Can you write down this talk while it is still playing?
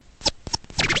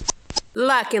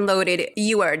Lock and loaded,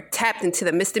 you are tapped into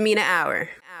the Misdemeanor Hour.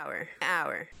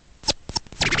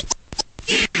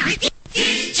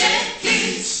 DJ,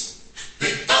 please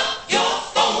pick up your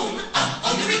phone. I'm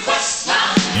on the request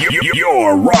line.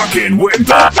 You're rocking with the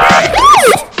best.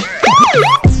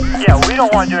 Yeah, we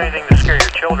don't want to do anything to scare your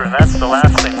children. That's the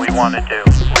last thing we want to do.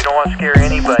 We don't want to scare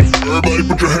anybody. Everybody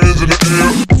put your hands in the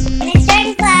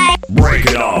air. Break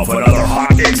it off, another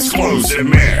hot explosive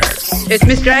mix. It's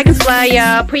Miss Dragonfly,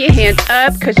 y'all. Put your hands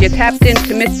up, because you're tapped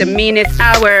into Misdemeanor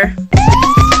Hour.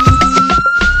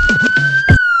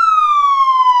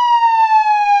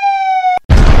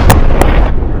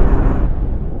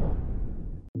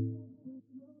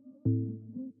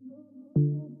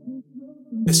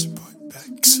 It's boy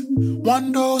Bex.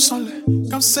 One dose only.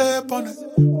 Come sip on it.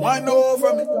 Wine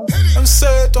over me. Come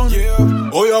sit on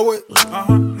it. Oh, your way.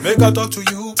 Make I talk to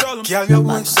you. Girl, your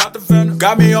waist out the venom.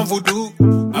 Got me on voodoo.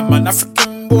 I'm an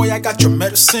African boy. I got your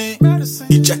medicine.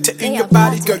 Ejected in your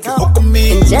body, girl. You hook on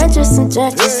me. Injectress,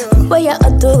 what you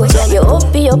do? You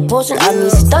open your potion. I'm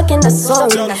stuck in the soul.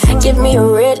 Give me a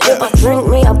red lip. Drink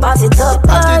me. I pass it up.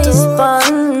 Ice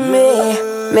on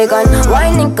me. Me gun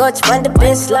wine and catch find the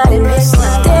baseline.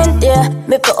 Stand there,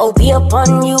 me put OB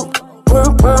upon you.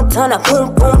 Boom boom, turn up,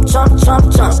 boom boom, jump jump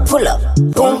jump. Pull up,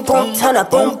 boom boom, turn up,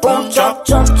 boom boom, jump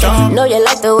jump jump. Know you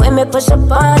like the way me push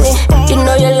up on it. You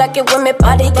know you like it when me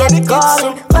body get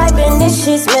calling. Vibing the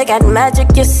sheets, make that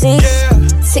magic you see.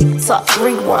 Tick tock,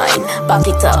 rewind, back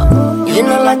it up. You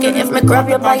know like it if me grab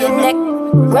you by your neck,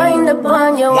 grind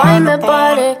upon you, wine my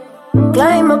body.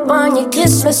 Climb up on you,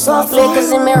 kiss me softly.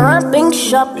 Cause in me ramping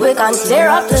shop, we can tear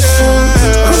up the scene.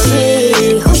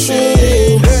 Hushy,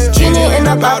 hushy. Genie in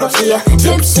a bottle for you,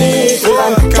 tipsy. We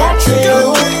can capture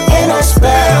you in a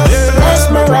spell.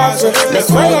 Mesmerize you,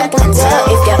 that's why I can tell.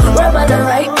 If you rub on the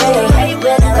right way,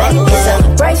 it's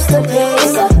a price to pay.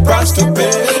 It's a price to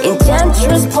pay.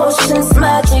 Enchantress potions,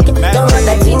 magic. Don't run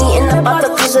that genie in the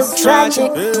bottle cause it's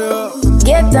tragic.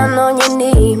 Get down on your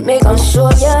knee, make 'em show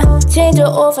ya. Change it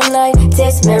overnight,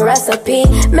 taste my recipe.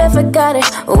 Me forgot it,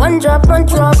 one drop.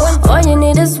 All you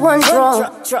need is one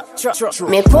drop.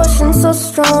 Me potion so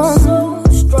strong,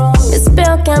 the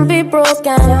spell can't be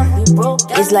broken.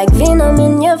 It's like venom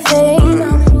in your vein.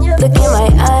 Look in my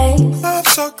eyes, I'm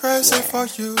so crazy for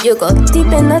you. you go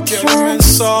deep in the trance.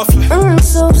 Softly.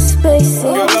 So spacey.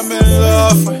 Girl, I'm in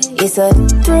love. It's a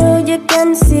thrill you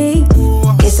can see.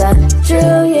 It's a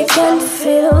thrill you can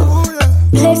feel.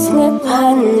 Place me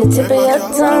upon the tip of your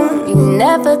tongue. You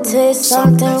never taste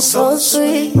something so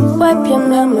sweet. Wipe your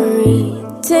memory,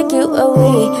 take you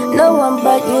away. No one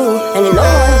but you, and no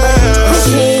one but you.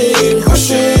 Hushy,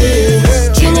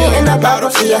 hushy. Genie in a bottle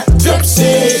for you,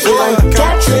 tipsy. We gon'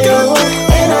 capture you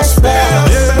in a spell.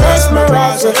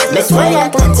 Mesmerize you, that's why I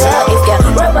can tell. If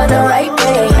you rub on the right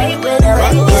way,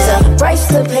 it's a price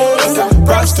to pay. It's a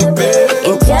Price to pay.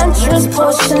 Enchantress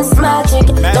potions, magic.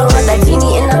 Don't run that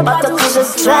genie in the bottle cause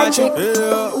it's tragic.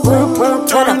 Boom boom,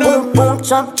 turn up, boom boom,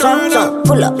 jump jump jump.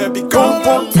 Pull up, boom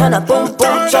boom, turn up, boom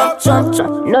boom, jump jump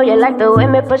jump. Know you like the way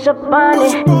me push up on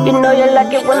it. You know you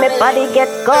like it when my body get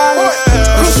calling.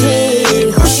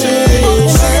 Hushy, hushy.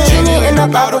 Genie in a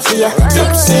bottle for you,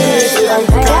 tipsy.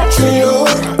 Capture you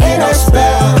in a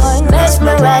spell.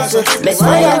 Mesmerize you, that's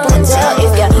why I can tell.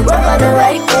 If you rub on the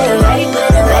right way,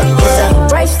 it's a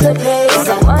price to pay. It's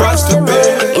a Price to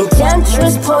pay.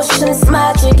 Enchantress potions,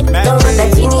 magic. Don't run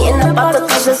that genie in the bottle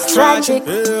cause it's tragic.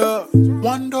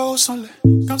 One dose only.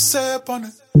 Come sip on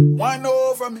it. Wine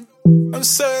over me. Come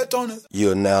sit on it.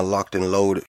 You're now locked and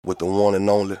loaded with the one and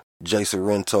only Jay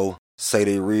Sorrento. Say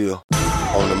they real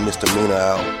on the Misdemeanor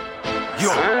Hour.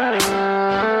 Yo.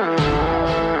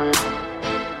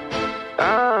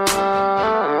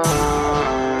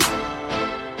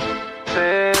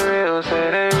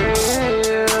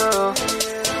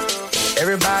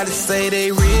 Everybody say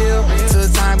they real, till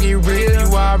the time get real,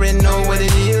 you already know what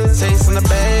it is. Chasing the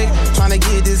bag, trying to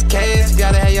get this cash, you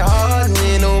gotta have your heart, and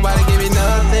ain't nobody give me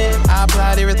nothing. I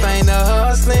applied everything to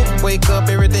hustling, wake up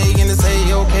every day and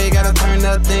say, okay, gotta turn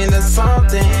nothing to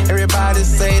something. Everybody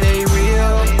say they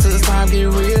real, till the time get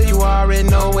real, you already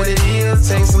know what it is.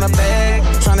 Chasing the bag,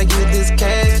 trying to get this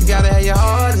cash, you gotta have your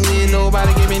heart, and ain't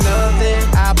nobody give me nothing.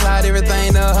 I applied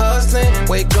everything to hustling,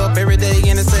 wake up every day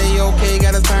and say, okay,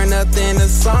 gotta turn nothing to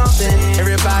something.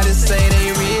 Everybody say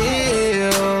they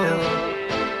real.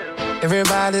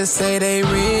 Everybody say they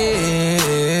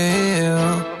real.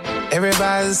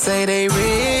 Everybody say they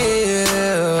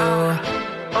real.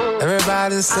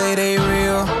 Everybody say they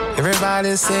real.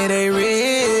 Everybody say they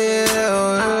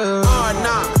real. Hard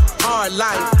knock, hard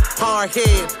life, hard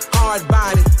head, hard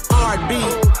body, hard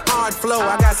beat, hard flow.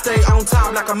 I gotta stay on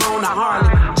top like I'm on a Harley.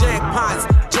 Jackpots,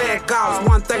 jack-offs.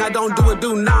 One thing I don't do is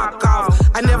do knockoffs.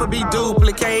 I never be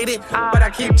duplicated, but I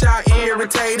keep y'all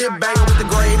irritated. Banging with the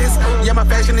greatest. Yeah, my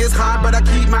fashion is hot, but I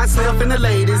keep myself in the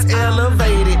latest.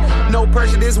 Elevated, no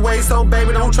pressure this way, so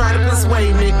baby, don't try to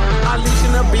persuade me.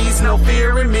 Unleashing the beast, no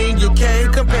fear in me. You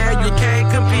can't compare, you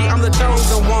can't compete. I'm the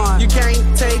chosen one. You can't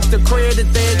take the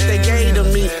credit that they gave to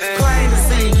me. Claim to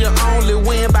see you only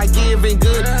win by giving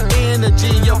good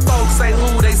energy. Your folks ain't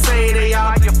who they say they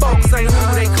are. Your folks ain't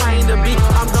who they claim to be.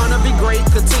 I'm gonna be great,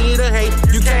 continue to hate.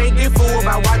 You can't get fooled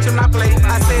by watching my play.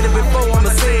 I said it before, I'ma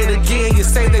say it again. You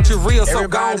say that you're real, so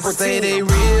gon' pretend. Say they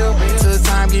real, till the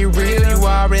time get real. You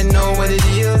already know what it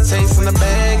is. Chasing the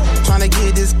bag, trying to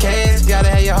get this cash. Gotta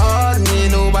have your heart, and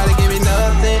ain't nobody give me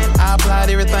nothing. I applied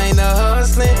everything to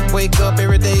hustling. Wake up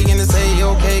every day and say,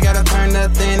 okay, gotta turn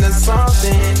nothing to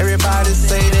something. Everybody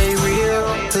say they real,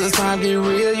 till the time get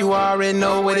real. You already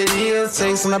know what it is.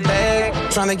 Chasing the bag,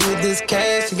 trying to get this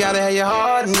cash. You gotta have your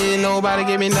heart, and ain't nobody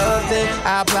give me nothing.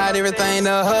 I applied everything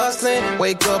to hustling.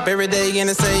 Wake up every day and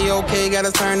say, okay,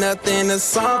 gotta turn nothing to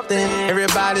something.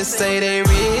 Everybody say they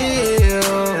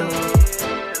real.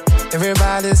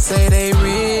 Everybody say they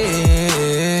real.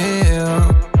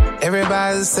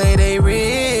 Everybody say they real.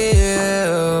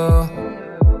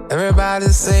 Everybody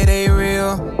say they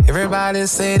real. Everybody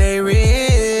say they real.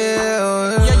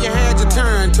 Yeah, you had your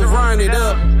turn to run it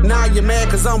up. Now you're mad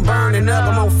cause I'm burning up.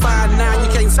 I'm on fire now, you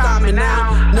can't stop me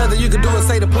now. Nothing you can do is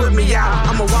say to put me out.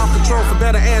 I'ma walk control for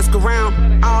better ask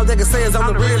around. All they can say is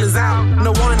I'm the real is out.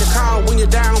 No one to call when you're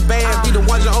down bad. Be the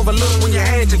ones you overlook when you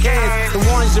had your cash. The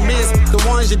ones you miss, the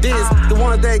ones you diss. The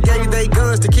ones that gave you they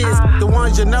guns to kiss. The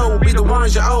ones you know be the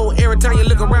ones you owe. Every time you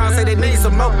look around say they need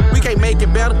some more. We can't make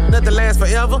it better, nothing lasts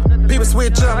forever. People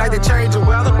switch up like they change the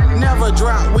weather. Never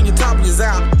drop when your top is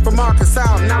out. From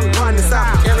Arkansas, now I'm going this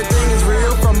out. Everything is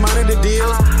real, from money to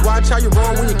deals. Watch how you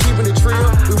roll when you're keeping it trill.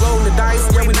 We rollin' the dice,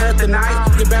 yeah, we nothing nice.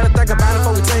 You better think about it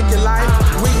before we take your life.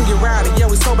 We can get rowdy, yeah,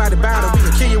 we so about it. We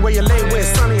can kill you where you lay, where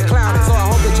it's sunny and cloudy. So I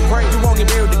hope that you pray, you won't get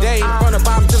buried today. From the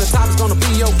bottom to the top, it's gonna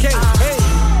be okay. Hey.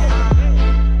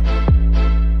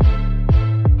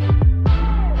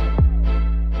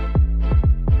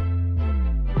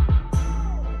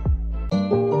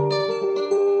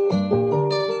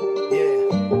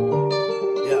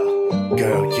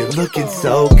 Girl, you're looking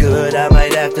so good, I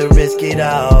might have to risk it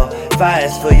all. If I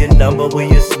ask for your number, will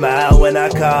you smile when I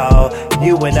call?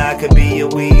 You and I could be a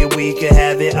we, and we could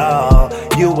have it all.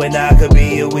 You and I could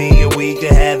be a we, and we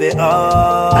could have it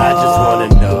all. I just wanna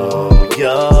know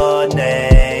your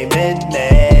name, and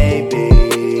maybe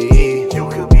you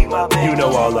could be my baby. You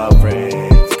know all our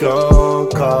friends gon'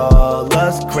 call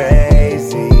us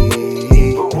crazy,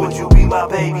 but would you be my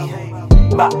baby?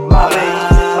 My baby,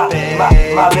 my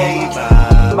baby,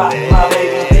 my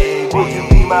baby, would you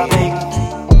be my baby?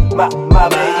 My baby,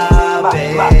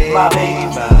 my baby,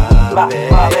 my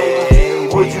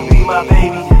baby, would you be my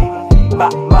baby? My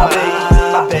baby,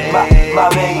 my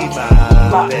baby,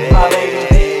 my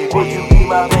baby, would you be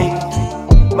my baby?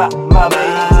 My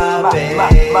baby,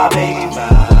 my baby,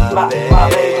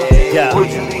 yeah. Would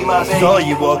you be my baby? I saw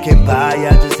you walking by,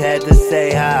 I just had to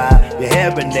say hi. Your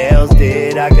hair and nails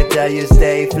did, I could tell you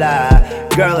stay fly.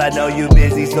 Girl, I know you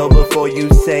busy, so before you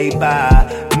say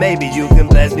bye, maybe you can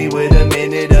bless me with a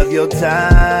minute of your time.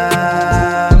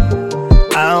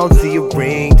 I don't see a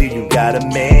ring, do you got a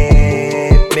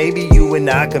man? Maybe you and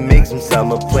I can make some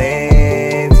summer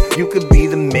plans. You could be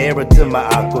the mirror to my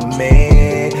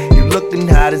Aquaman. You looking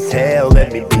hot as hell,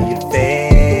 let me be your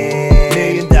fan. $1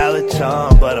 million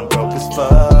charm, but I'm broke as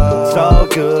fuck. It's all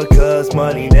good, cause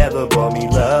money never brought me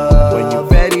love. When you're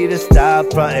ready to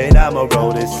stop frontin', I'ma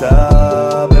roll this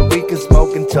up, and we can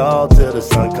smoke and talk till the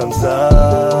sun comes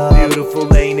up.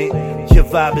 Beautiful, ain't it? Your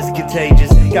vibe is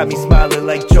contagious, got me smiling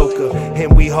like Joker,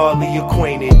 and we hardly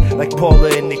acquainted, like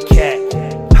Paula and the cat.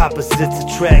 Opposites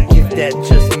attract, if that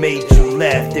just made you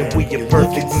laugh, then we a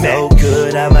perfect match. So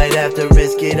good, I might have to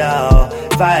risk it all.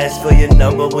 If I ask for your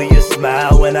number, will you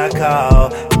smile when I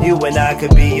call? You and I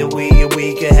could be a we, and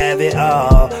we could have it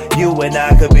all. You and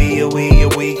I could be a we,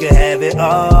 and we could have it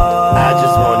all. I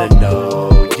just wanna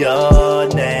know your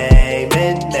name,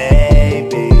 and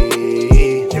maybe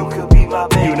you could be my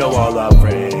baby. You know all our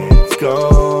friends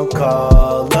gon'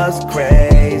 call us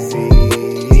crazy,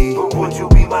 but would you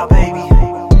be my baby?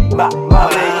 My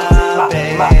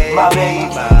baby, my baby,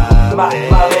 my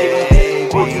baby,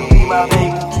 would you be my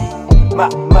baby? My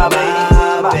baby,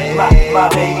 my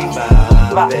baby,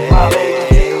 my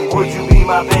baby, would you be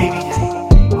my baby?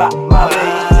 My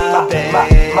baby,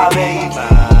 my baby,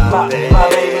 my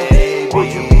baby, would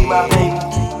you be my baby?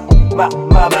 My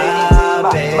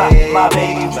baby, my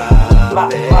baby, my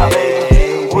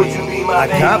baby, Would you be my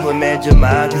baby? I compliment your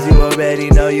mind cause you already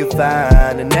know you're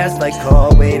fine. And that's like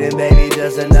call waiting, baby,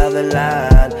 just another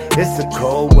line. It's a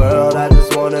cold world, I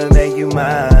just wanna make you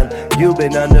mine. You've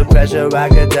been under pressure, I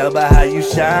can tell by how you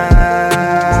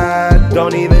shine.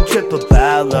 Don't even trip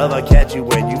about love, I'll catch you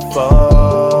when you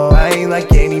fall. I ain't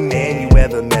like any man you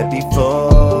ever met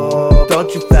before.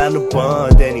 Thought you found the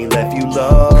one, then he left you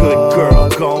low. Good girl,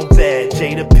 gone bad,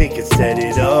 Jada Pinkett set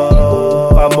it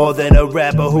up. I'm more than a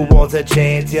rapper who wants a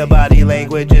chance. Your body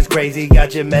language is crazy,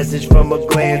 got your message from a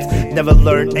glance. Never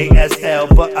learned ASL,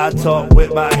 but I talk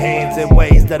with my hands in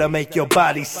ways that'll make your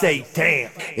body say damn.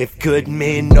 If good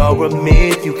men are a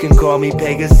myth, you can call me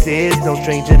Pegasus. No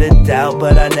stranger to doubt,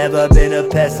 but I never been a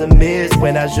pessimist.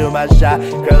 When I shoot my shot,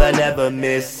 girl, I never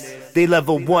miss. They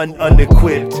level 1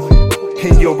 unequipped,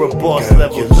 and you're a boss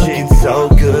level shit. Looking so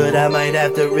good, I might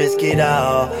have to risk it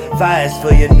all. If I ask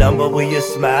for your number, will you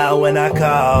smile when I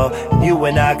call? You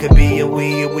and I could be a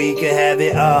we could have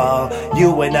it all.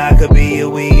 You and I could be a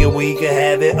we could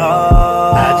have it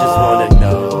all. I just wanna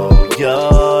know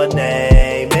your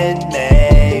name and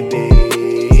maybe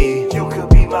you could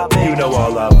be my baby. You know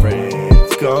all our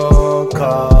friends gon'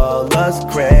 call us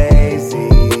crazy,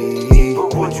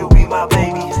 but would you be my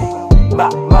baby? My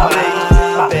baby.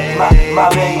 My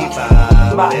baby,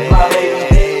 my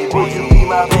baby, would you be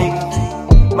my baby?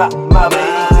 My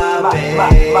baby,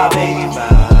 my baby,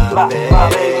 my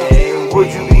baby, would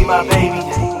you be my baby?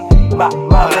 My baby,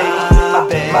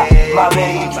 my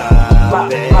baby, my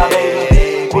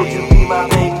baby, would you be my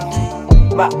baby?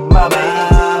 My baby,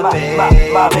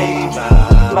 my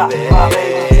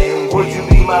baby, would you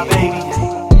be my baby?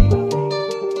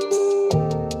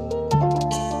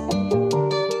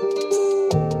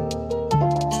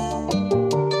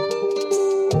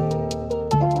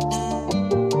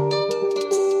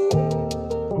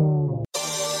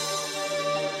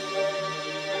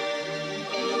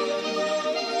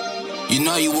 You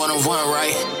know you wanna run,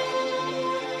 right?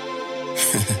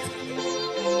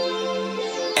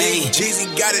 Ayy, Jeezy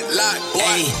got it locked, boy.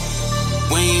 Ayy,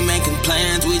 we ain't making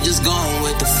plans, we just going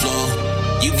with the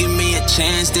flow. You give me a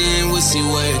chance, then we'll see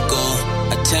where it go.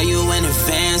 I tell you in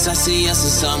advance, I see us in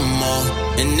something more.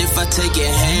 And if I take your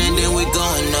hand, then we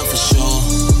going up for sure.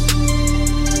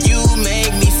 You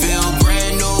make me feel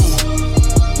brand new.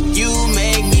 You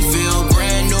make me feel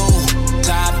brand new.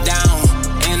 Top down,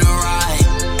 in a ride.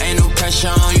 Ain't no pressure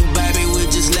on you, baby, we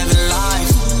just living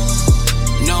life.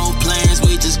 No plans,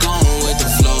 we just going with the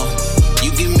flow.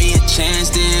 You give me a chance,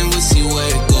 then we'll see where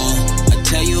it go. I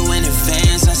tell you in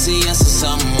advance, I see us in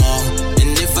something more.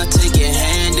 And if I take your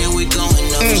hand, then we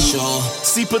going up for sure.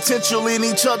 See potential in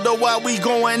each other while we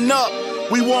going up.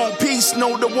 We want peace,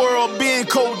 know the world being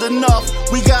cold enough.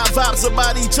 We got vibes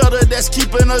about each other that's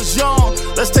keeping us young.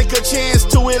 Let's take a chance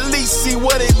to at least see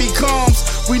what it becomes.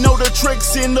 We know the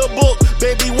tricks in the book,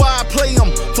 baby, why play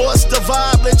them? For us to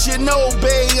vibe, let you know,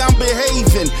 babe, I'm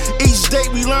behaving. Each day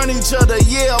we learn each other,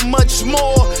 yeah, much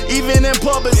more. Even in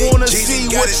public, wanna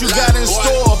see what you got in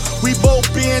store. We both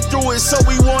been through it, so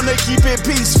we wanna keep it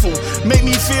peaceful. Make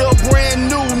me feel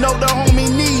brand new, know the homie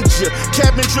needs you.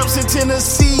 Cabin trips in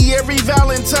Tennessee every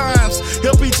Valentine's.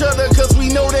 Help each other cause we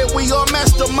know that we are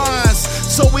masterminds.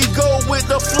 So we go with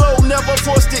the flow, never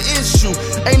force the issue.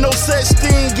 Ain't no such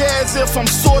thing as if I'm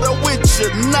sorta with you,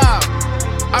 nah.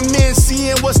 I'm in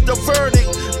seeing what's the verdict.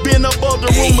 Been above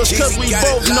the rumors cause we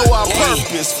both know our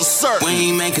purpose for certain. We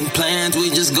ain't making plans, we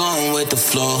just going with the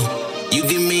flow. You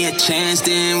give me a chance,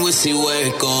 then we'll see where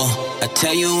it go. I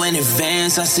tell you in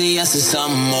advance, I see us in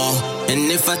something more.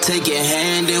 And if I take your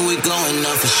hand, then we going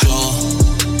up for sure.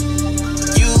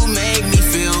 You make me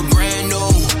feel brand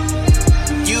new.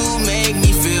 You make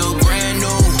me feel brand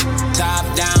new. Top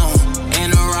down,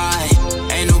 in a ride.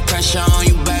 Ain't no pressure on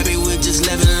you, baby, we just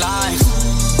living life.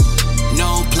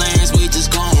 No plans, we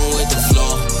just going with the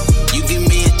flow. You give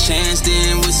me a chance,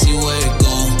 then we'll see where it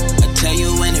go. I tell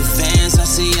you in advance, I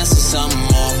see us in something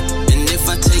more. And if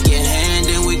I take your hand,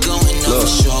 then we going up for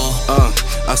sure.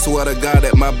 I swear to God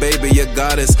that my baby a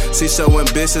goddess. She so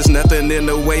ambitious, nothing in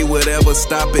the way would ever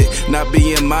stop it. Not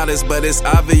being modest, but it's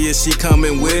obvious she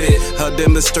coming with it. Her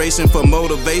demonstration for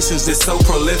motivations is so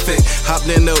prolific. Hopped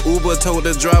in the Uber, told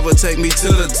the driver take me to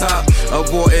the top.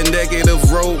 Avoiding negative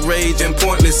road rage and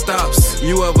pointless stops.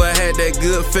 You ever had that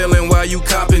good feeling while you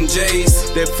copping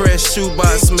J's? That fresh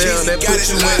shoebox smell that put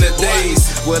you in a daze.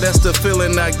 Well, that's the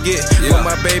feeling I get when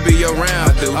my baby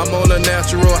around. I'm on a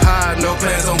natural high, no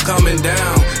plans on coming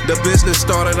down. The business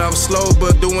started off slow,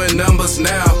 but doing numbers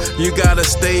now. You gotta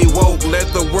stay woke, let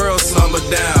the world slumber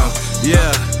down. Yeah,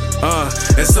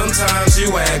 And sometimes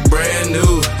you act brand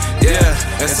new,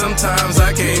 yeah. And sometimes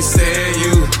I can't stand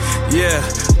you, yeah.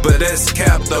 But that's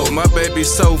cap though, my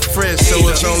baby's so fresh, so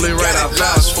it's only right I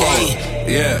vouch for her,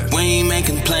 yeah. We ain't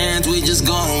making plans, we just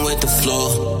going with the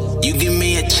flow. You give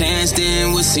me a chance,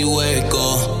 then we'll see where it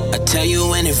go. I tell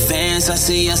you in advance, I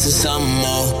see us in something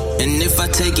more. And if I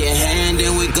take your hand,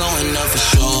 then we going up for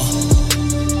sure.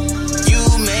 You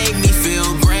make me feel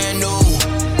brand new.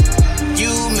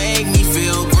 You make me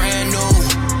feel brand new.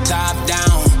 Top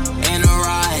down, and a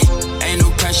ride. Ain't no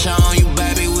pressure on you,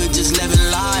 baby, we just living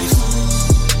life.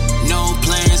 No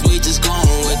plans, we just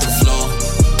going with the flow.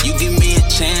 You give me a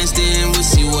chance, then we'll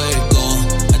see where it go.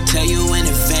 I tell you in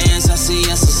advance, I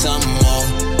see us in something more.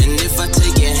 And if I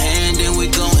take your hand, then we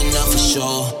going up for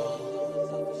sure.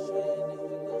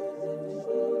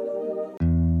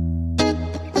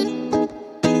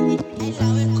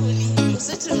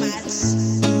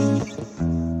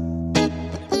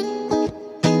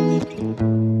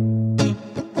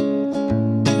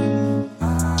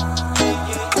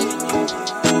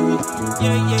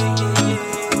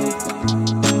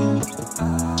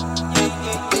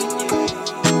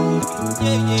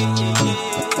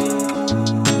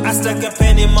 I stuck a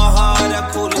pen in my heart, I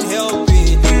couldn't help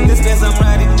it. These days I'm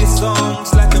writing these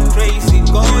songs like I'm crazy.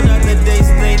 Gone are the days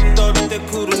they thought they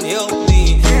couldn't help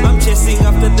me. I'm chasing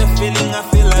after the feeling, I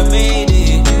feel I made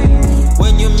it.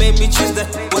 When you made me choose, that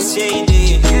was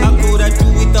shady. How could I do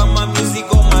without my music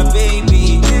or my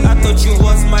baby? I thought you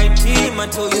was my team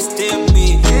until you stabbed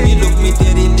me. You look me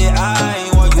dead in the eye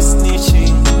while you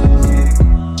snitching.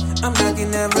 I'm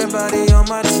knocking everybody on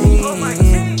my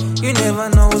team. You never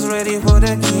know who's ready for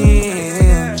the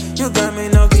kill. You got me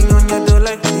knocking on your door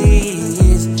like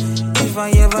this. If I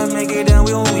ever make it, then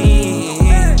we'll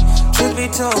win. Truth be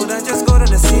told, I just go to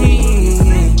the sea.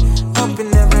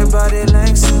 Hoping everybody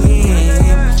likes me.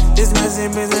 This messy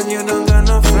business, you don't got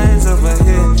no friends over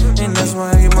here. And that's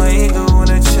why I get my ego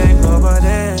wanna check over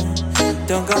there.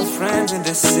 Don't got friends in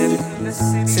the city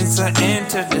since I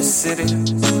entered the city.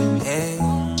 Hey.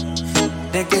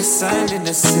 They get signed in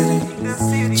the city.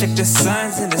 Check the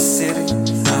signs in the city.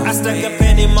 I stuck a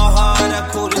pen in my heart, I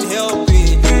couldn't help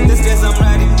it. These days I'm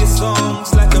writing these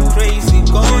songs like I'm crazy.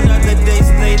 Gone are the days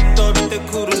they thought they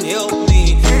couldn't help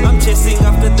me. I'm chasing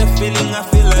after the feeling, I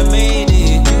feel I made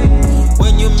it.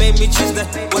 When you made me choose,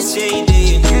 that was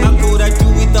shady. How could I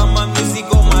do without my music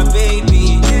or my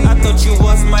baby? I thought you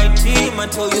was my team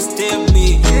until you stabbed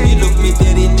me. You look me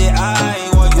dead in the eye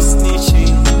while you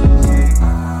snitching.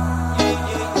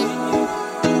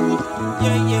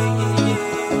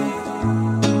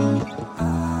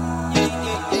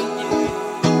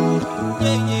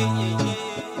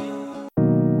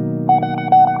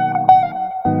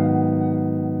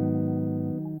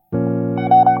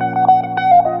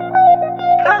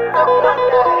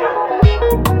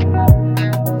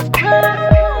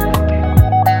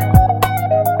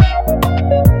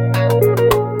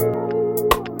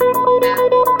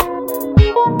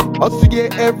 Hustle here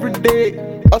every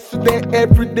day, hustle there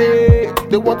every day.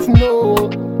 They want to know,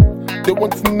 they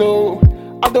want to know.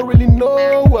 I don't really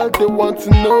know what they want to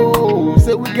know.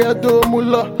 Say we get the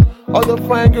mullah, all the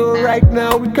fine girl right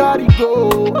now we gotta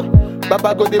go.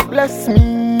 Baba God they bless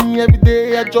me, every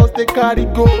day I just they carry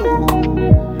go.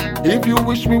 If you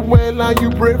wish me well and you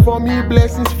pray for me,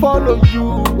 blessings follow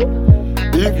you.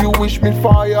 If you wish me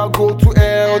fire, go to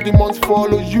hell, demons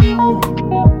follow you.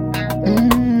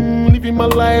 Living my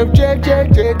life,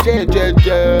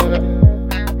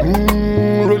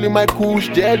 rolling my kush,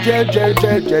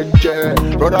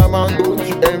 Brother man, don't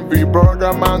you envy,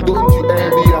 brother man, don't you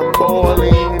envy, I'm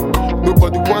balling.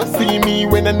 Nobody wants see me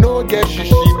when I know get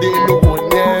shishi, they no one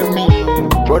near me.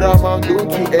 Brother man,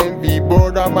 don't you envy,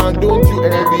 brother man, don't you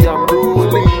envy, I'm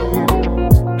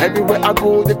rolling. Everywhere I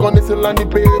go, they call this a landy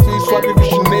baby, swat the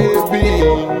fish navy.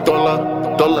 Dollar,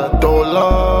 dollar,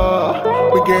 dollar.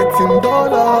 We getting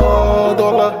dollar,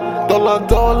 dollar, dollar,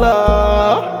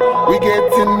 dollar. We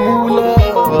getting moolah,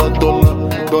 dollar,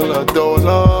 dollar,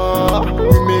 dollar.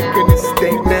 We making it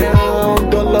stay now,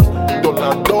 dollar,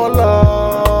 dollar,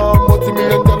 dollar.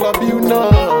 Multi-million-dollar view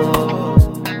now.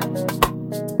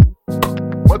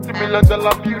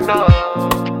 Multi-million-dollar view now.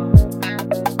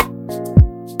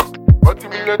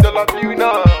 Multi-million-dollar view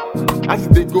now. As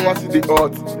they go, as they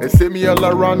out. They say me all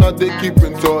around, now they keep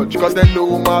in touch. Cause they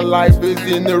know my life is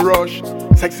in a rush.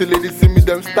 Sexy ladies see me,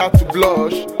 them start to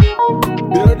blush.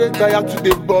 They know they tired to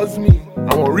they buzz me.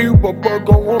 I want real papa,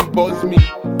 gon' won't buzz me.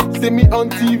 See me on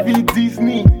TV,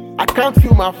 Disney. I can't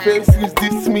feel my face, is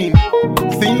this mean?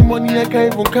 See money, I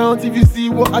can't even count. If you see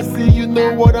what I see, you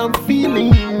know what I'm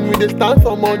feeling. With they stand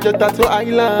from Moja Tattoo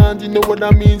Island. You know what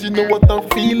that means, you know what I'm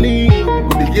feeling.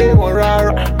 Gole ye won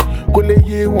rara, gole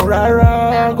ye won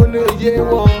rara, gole ye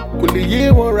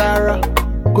won rara,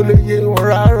 gole ye won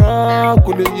rara,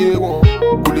 gole ye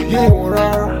won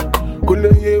rara.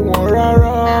 Gole ye won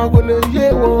rara, gole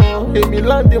ye won. Emi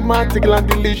land the matic, land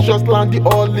delicious, land the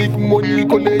olive money.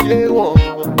 Gole ye won.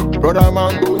 Brother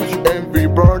man, don't you envy?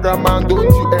 Brother man, don't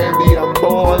you envy? I'm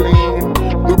balling.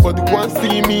 Nobody want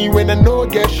see me when I no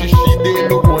get shishi. They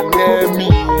no one near me.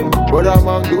 Brother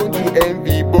man, don't you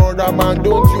envy? Brother man,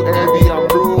 don't you envy? I'm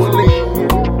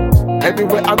rolling.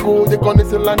 Everywhere I go, they gonna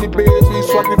say Lanny baby,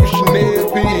 sacrificial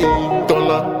navy.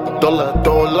 Dollar.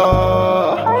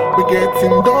 We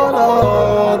getting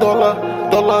dollar.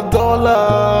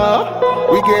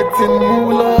 We getting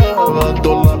moolah.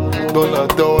 Dollar.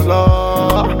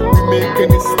 We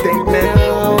making it stay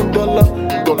now. Dollar.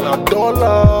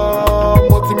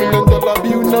 Multi-million-dollar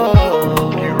bill now.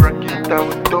 Rock it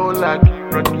out dollar.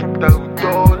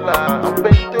 I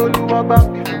bet you about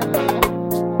me.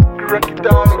 Rock it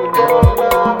out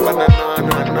dollar.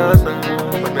 Banana.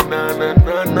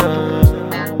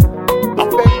 I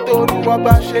bet you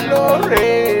about Shelore.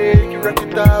 Rock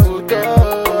it out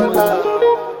dollar.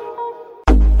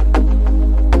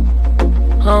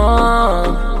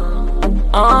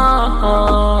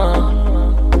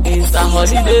 It's a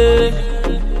holiday.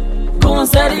 Go on,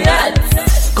 set it out.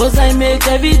 Cause I make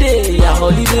every day a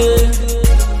holiday.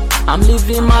 I'm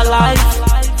living my life.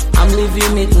 I'm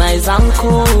living it nice and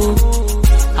cool.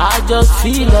 I just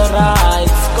feel alright.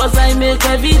 Cause I make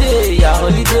every day a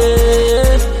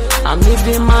holiday. I'm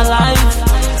living my life.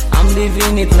 I'm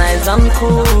living it nice and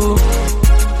cool.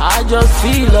 I just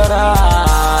feel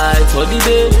alright.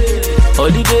 Holiday.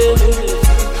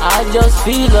 I just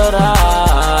feel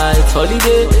alright.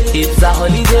 Holiday, it's a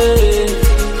holiday.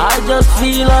 I just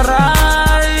feel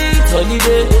alright.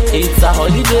 Holiday, it's a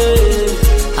holiday.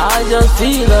 I just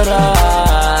feel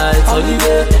alright.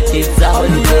 Holiday, it's a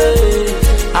holiday.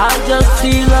 I just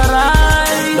feel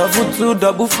alright. Double 2,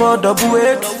 double 4, double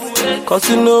 8. Cause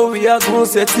you know we are going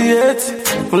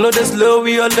 38. We know the slow,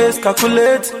 we always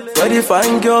calculate. Ready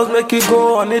fine girls, make it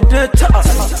go on a date.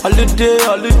 Holiday.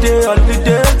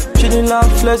 Chilling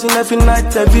and flexing every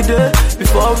night, every day.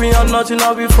 Before we are nothing,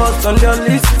 now we first on their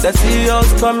list. They see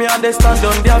us coming and they stand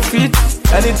on their feet.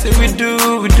 Anything we do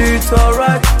it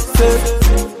alright.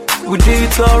 We do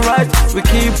it alright. We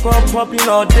keep on popping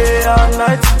all day and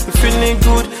night. We feeling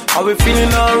good and we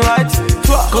feeling alright.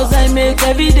 Cause I make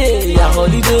every day a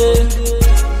holiday.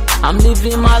 I'm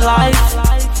living my life.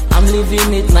 I'm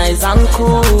living it nice and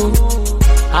cool.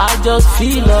 I just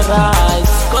feel alright.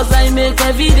 Cause I make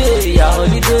every day a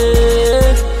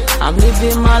holiday. I'm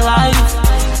living my life.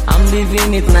 I'm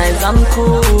living it nice and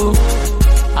cool.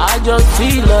 I just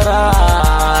feel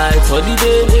alright.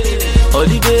 Holiday.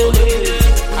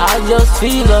 I just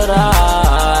feel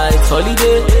alright.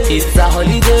 Holiday, it's a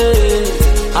holiday.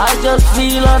 I just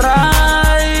feel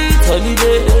alright.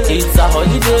 Holiday, it's a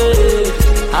holiday.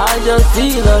 I just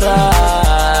feel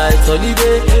alright.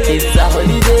 Holiday, it's a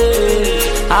holiday.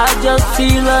 I just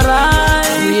feel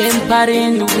alright. We ain't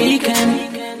partying the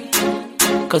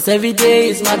weekend. Cause every day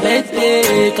is my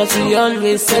birthday. Cause we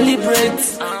always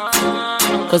celebrate.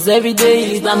 Cause every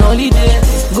day is an holiday.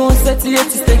 Go 38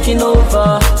 is taking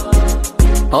over.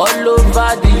 All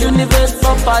over the universe,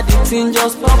 pop the thing,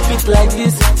 just pop it like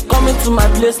this. Come into my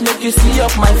place, make you see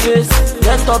up my face.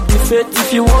 Let up the faith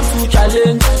if you want to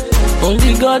challenge.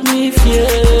 Only God me fear,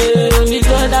 only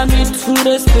God I need to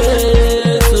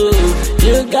respect. So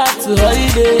you got to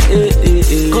holiday,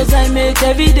 cause I make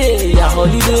every day a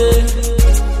holiday.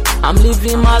 I'm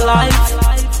living my life,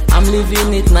 I'm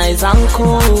living it nice and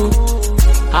cool.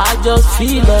 I just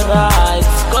feel alright,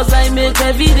 cause I make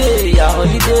every day a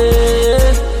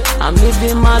holiday. I'm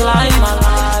living my life,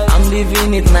 I'm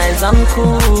living it nice and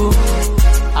cool.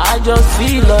 I just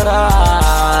feel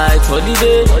alright.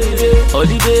 Holiday.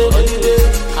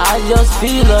 I just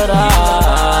feel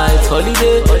alright.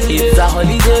 Holiday, it's a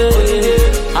holiday.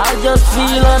 I just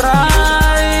feel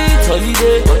alright.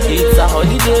 Holiday, it's a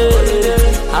holiday.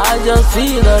 I just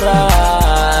feel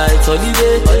alright.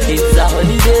 Holiday, it's a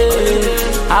holiday.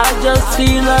 I just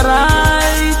feel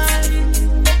alright.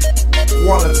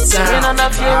 One at a time. On a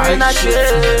fear in a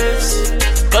chase.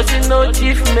 Cause you know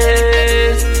Chief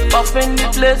Mace up in the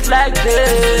place like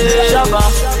this. Shabba,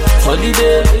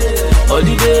 holiday.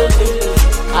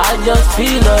 I just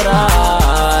feel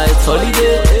alright.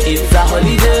 Holiday, it's a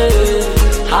holiday.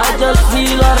 I just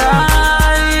feel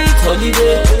alright.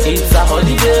 Holiday, it's a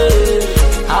holiday.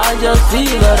 I just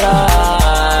feel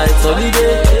alright.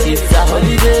 Holiday, it's a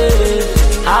holiday.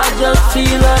 I just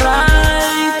feel alright.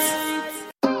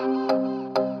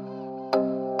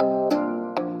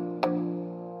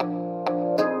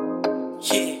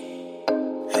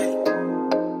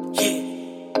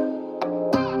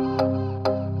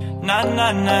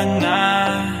 na na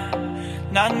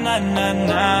na na na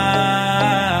na.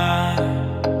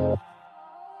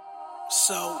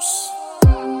 Sauce.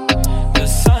 The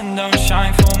sun don't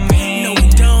shine for me. No,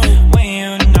 it don't. When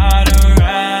you're not around.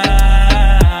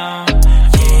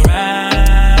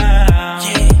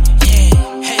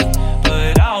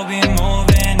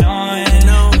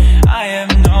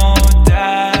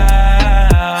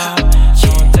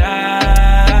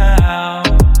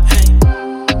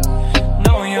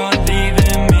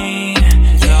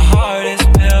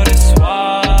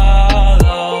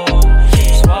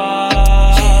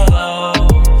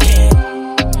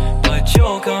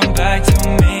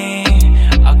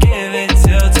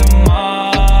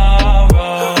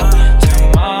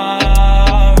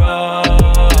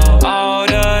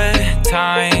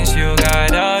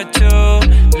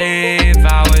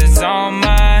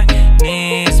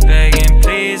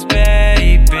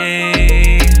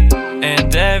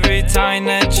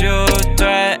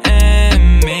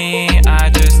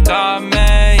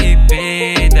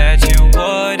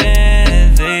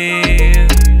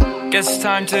 It's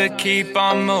time to keep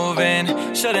on moving.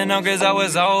 Should've known cause I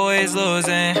was always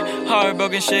losing.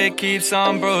 Heartbroken shit keeps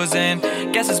on bruising.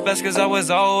 Guess it's best cause I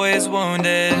was always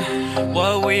wounded.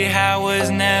 What we had was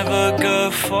never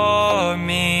good for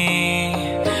me.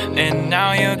 And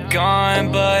now you're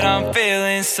gone, but I'm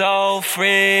feeling so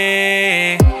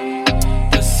free.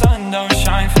 The sun don't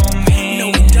shine for me. No,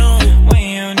 it don't. When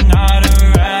you're not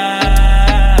around.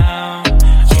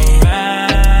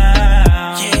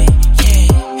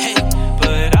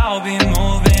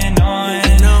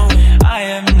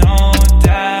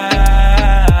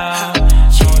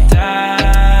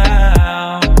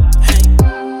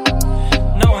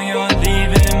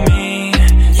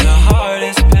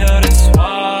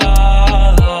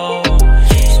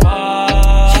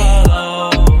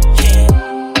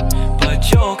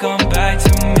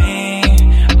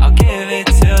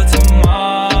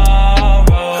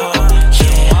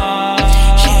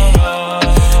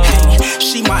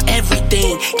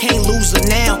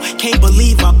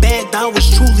 I was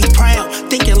truly proud,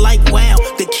 thinking like wow,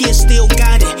 the kid still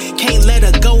got it, can't let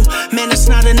her go, man it's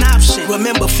not an option.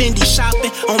 Remember Fendi shopping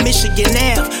on Michigan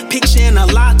Ave, picture in a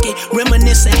locket,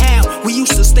 reminiscing how we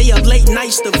used to stay up late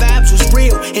nights, the vibes was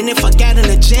real, and if I got in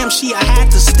the gym, she I had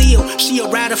to steal, she a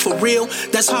rider for real,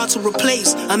 that's hard to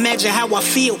replace, imagine how I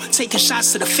feel, taking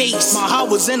shots to the face, my heart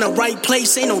was in the right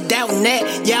place, ain't no doubting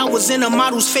that, yeah I was in a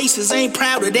model's faces, ain't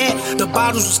proud of that, the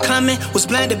bottles was coming, was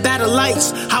blinded by the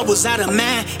lights, I was out of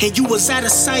mind, and you was out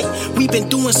of sight, we been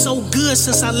doing so good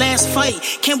since our last fight,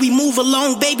 can we move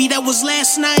along baby, that was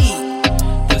last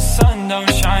night. The sun don't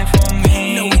shine for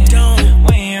me. No, it don't.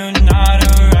 When you're not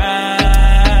around.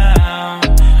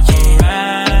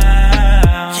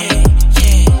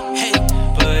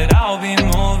 But I'll be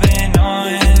moving on.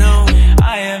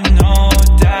 I have no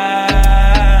doubt.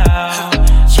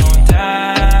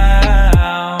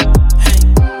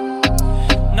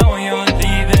 No, you're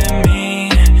leaving me.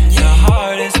 The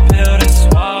hardest pill to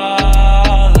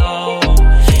swallow.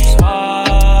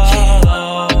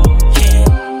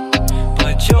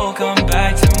 But you'll come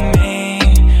back to me.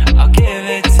 I'll give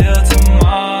it till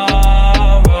tomorrow.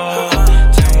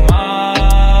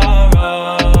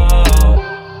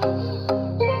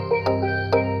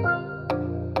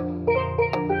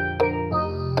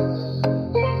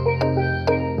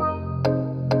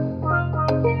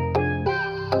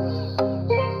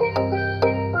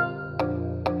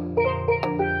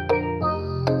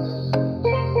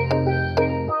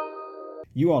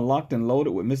 You are locked and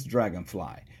loaded with Miss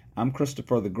Dragonfly. I'm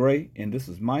Christopher the Gray, and this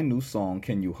is my new song,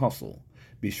 Can You Hustle?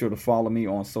 Be sure to follow me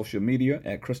on social media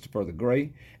at Christopher the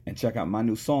Gray, and check out my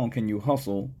new song, Can You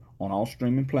Hustle, on all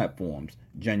streaming platforms,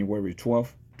 January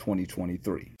 12th,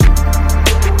 2023. Can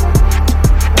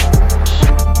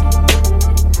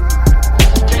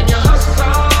you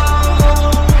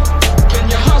hustle? Can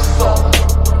you hustle?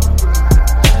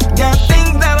 Got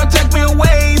things that'll take me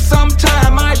away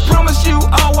sometime. I promise you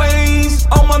always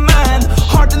on my mind.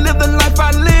 Hard to live the life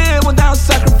I live without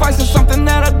sacrificing something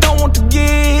that I don't want to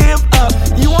give up.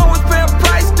 You always pay a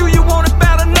price, do you want it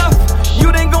bad enough?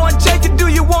 You didn't go and take it, do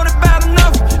you want it bad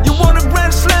enough? You want a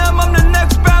grand slam, I'm the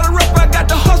next batter up. I got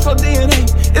the hustle DNA,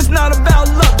 it's not about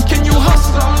luck. Can you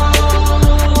hustle?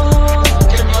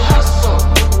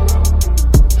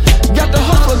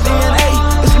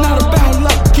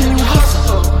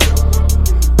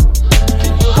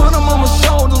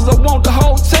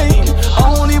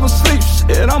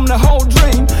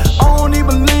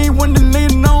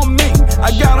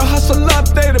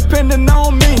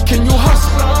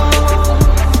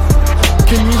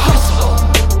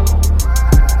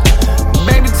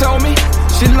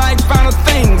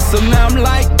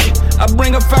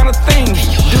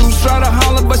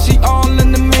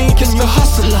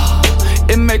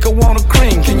 make her wanna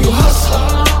cream. Can you hustle?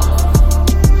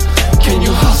 Can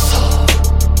you hustle?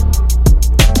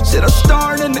 Should I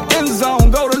start in the end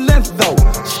zone, go to length though?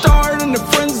 Start in the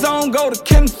friend zone, go to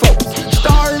kinfolks.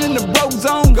 Start in the broke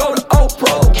zone, go to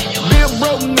Oprah. Be a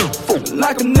broke nympho,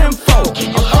 like a nympho.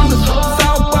 I'm from the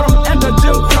south, but I'm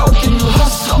anti-Jim Crow. Can you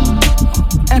hustle?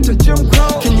 Anti-Jim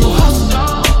Crow. Can you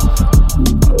hustle?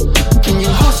 Can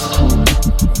you hustle?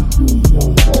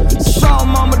 Saw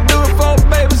mama do it for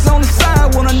babies on the side,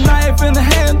 with a knife in the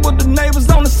hand, with the neighbors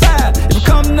on the side. If it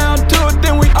come down to it,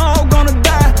 then we all gonna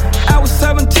die. I was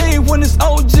 17 when this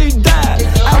OG died.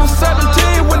 I was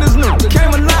 17 when this new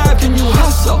came alive. Can you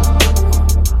hustle?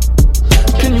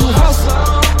 Can you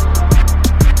hustle?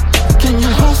 Can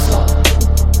you hustle?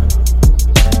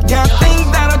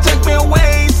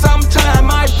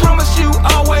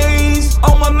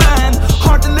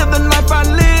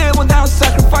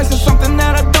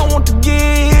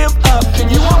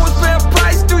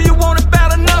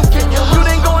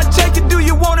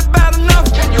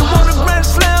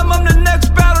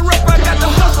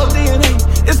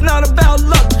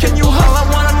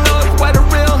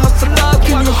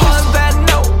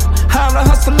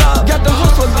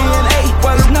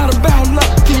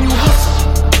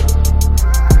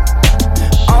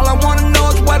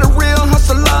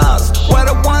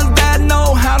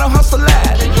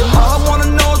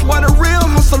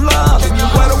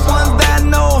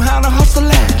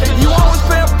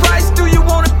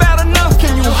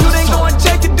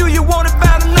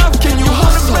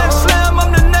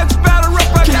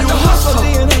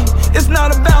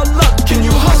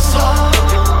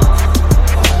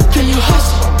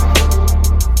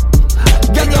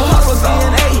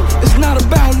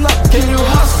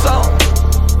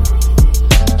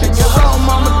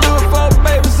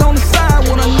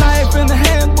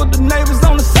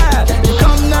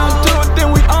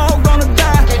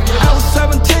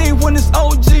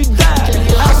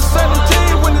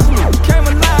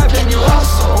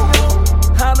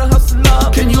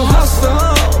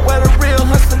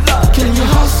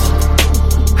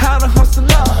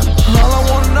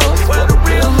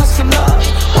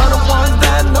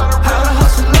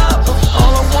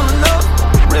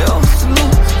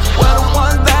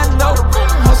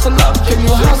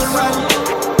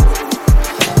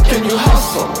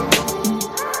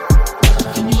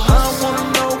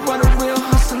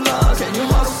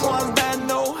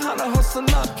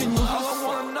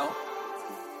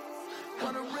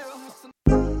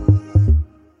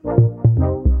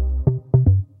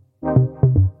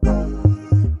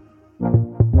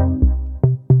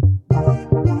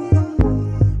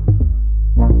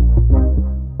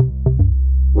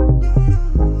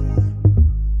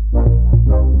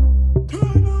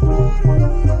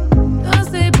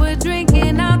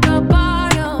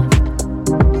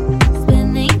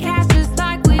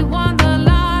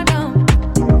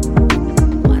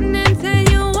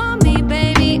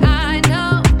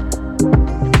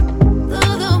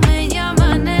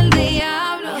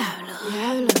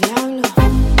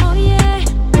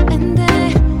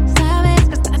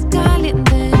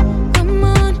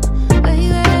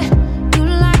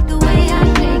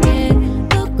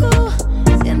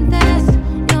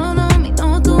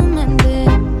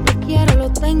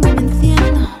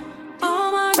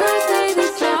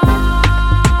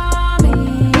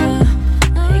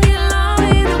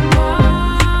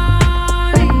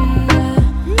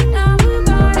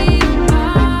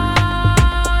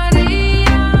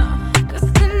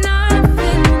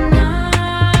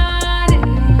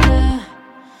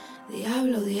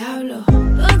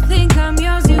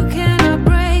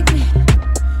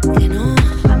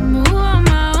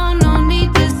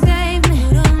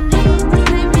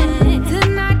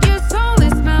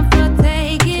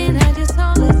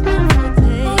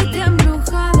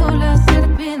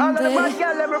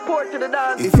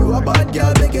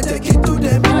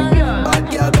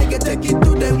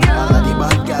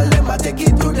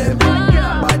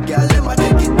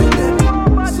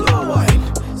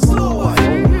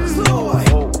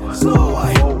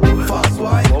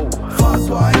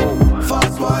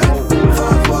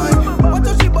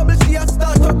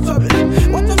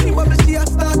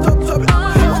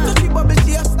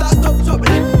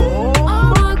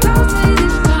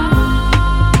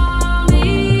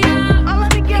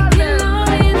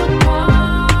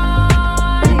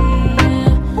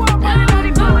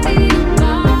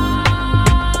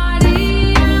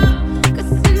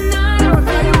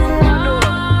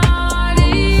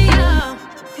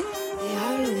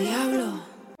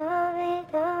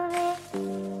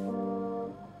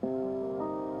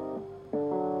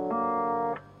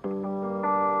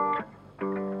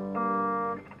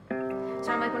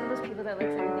 So I'm like one of those people that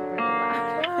likes everything really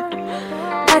loud.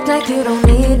 Act like you don't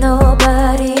need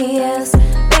nobody else.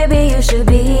 Baby, you should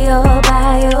be all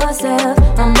by yourself.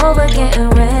 I'm over getting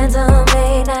random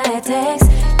late night texts.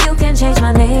 You can change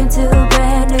my name to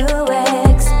brand new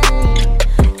ex.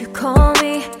 You call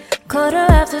me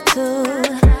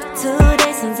 2:15. 2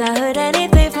 days since I heard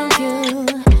anything from you.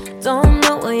 Don't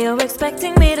know what you're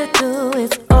expecting me to do.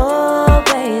 It's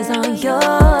always on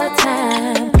your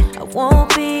time. I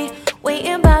won't be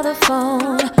waiting by the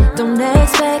phone. Don't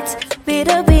expect me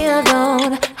to be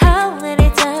alone. How many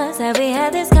times have we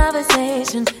had this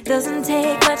conversation? Doesn't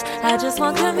take much, I just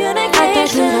want communication. I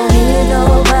think you don't need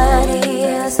nobody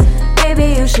else.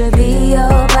 Baby, you should be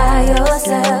all by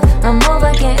yourself. I'm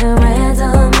over getting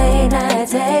random late night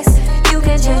texts. You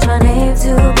can change my name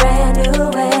to brand new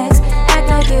ex. Act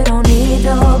like you don't need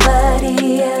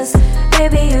nobody else.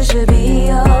 Baby, you should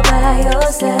be all by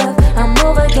yourself. I'm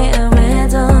over getting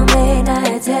random late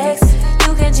night texts.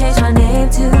 You can change my name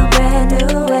to brand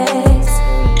new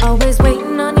ex. Always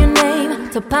waiting on your name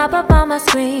to pop up on my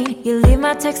screen. You leave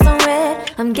my text on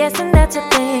red, I'm guessing that's your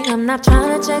thing. I'm not trying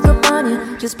to check up on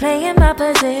you, just playing my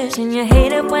position. You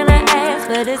hate it when I ask,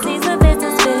 but it seems a bit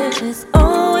suspicious.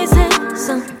 Always have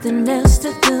something else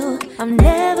to do. I'm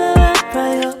never a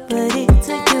priority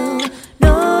to you.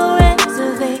 No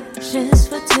reservations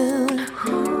for two.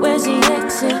 Where's the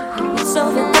exit? It's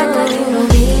over. Act like you don't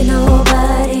need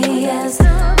nobody else.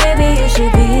 Baby, you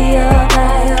should be all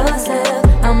by yourself.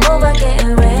 I'm over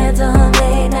getting random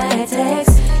late night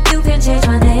texts. You can change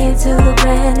my name to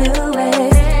brand new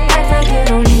ex. Act like you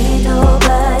don't need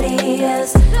nobody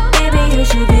else. Baby, you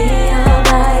should be all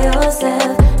by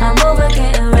yourself. I'm over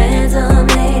getting random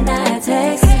late night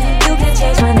texts. You can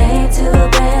change my name to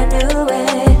brand new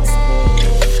ex.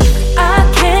 I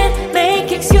can't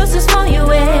make excuses for you,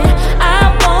 and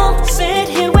I won't sit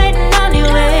here waiting on you,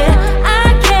 and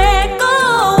I can't go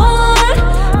on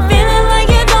feeling like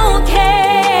you don't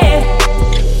care.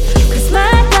 'Cause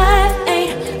my life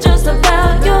ain't just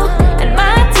about you, and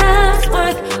my time's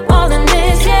worth more than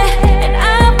this, yeah. And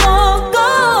I won't go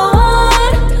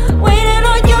on waiting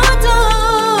on your door.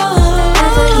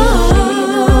 Act like you don't need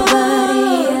nobody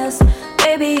else.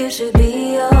 Baby, you should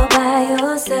be all by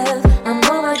yourself. I'm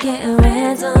over getting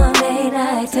random late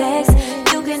night texts.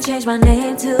 You can change my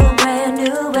name to brand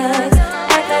new ex.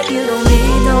 Act like you don't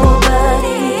need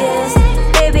nobody else.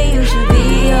 Baby, you should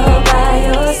be all by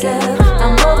yourself.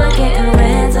 I'm over getting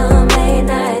random late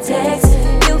night texts.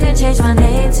 You can change my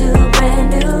name to brand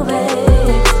new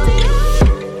ex.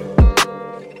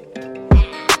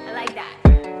 I like that.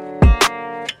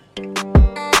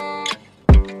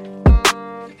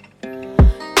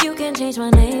 You can change my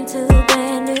name to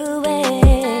brand new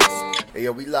ex. Hey,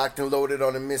 yo, we locked and loaded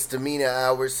on the misdemeanor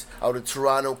hours out of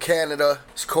Toronto, Canada.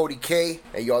 It's Cody K,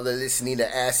 and y'all are listening to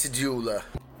Acidula.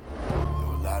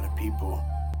 A lot of people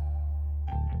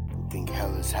think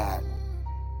hell is hot.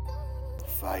 The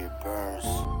fire burns.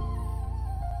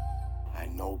 I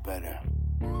know better.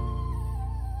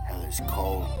 Hell is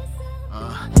cold.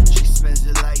 She spends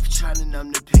her life trying to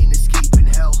numb the pain, escaping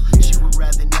hell. She would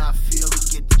rather not feel and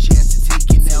get the chance to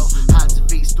take an L. Hides her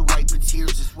face to wipe her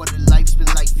tears. It's what her life's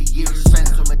been like for years.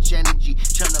 Spends so much energy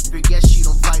trying to forget she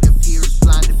don't fight her fears.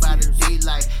 Blinded by the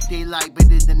daylight, but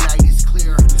then the night is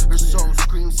clear. Her soul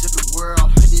screams to the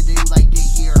world, but it ain't like they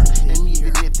hear. And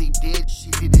even if they did,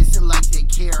 it isn't like they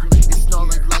care. It's not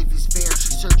like life is fair.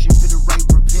 She's searching for the right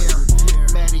repair.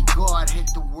 Mad at God, hit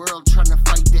the world trying to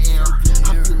fight the air.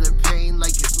 I feel her pain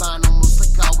like it's mine, almost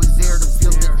like I was there to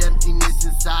feel the emptiness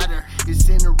inside her. It's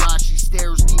in her eyes, she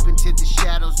stares deep into the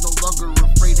shadows, no longer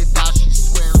afraid to die, she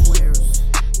swears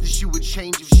that she would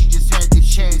change if she just had the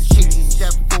chance. Takes a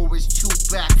step forward, two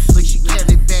back, like she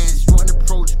can't advance. One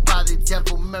approached by the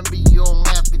devil, remember you don't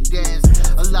have to dance.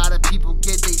 A lot of people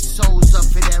get their souls up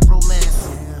for that romance.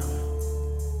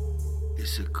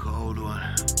 It's a cold one.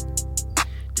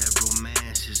 That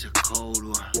romance is a cold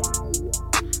one.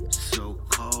 So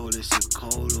cold, it's a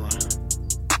cold one.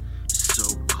 So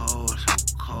cold, so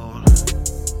cold.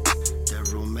 That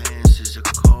romance is a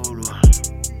cold one.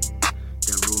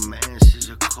 That romance is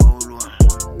a cold one.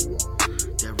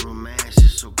 That romance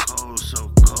is so cold,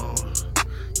 so cold.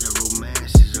 That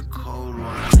romance is a cold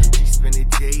one. She spent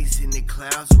her days in the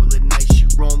clouds while at night she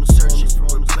roams, searching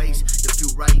for a place to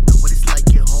feel right. Know what it's like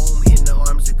at home, in the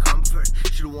arms of comfort.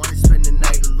 She don't wanna spend the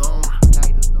night alone.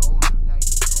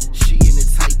 She in the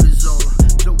type of zone.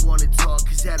 Don't wanna talk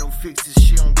cause that don't fix it.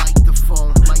 She don't like the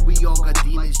phone. Like we all got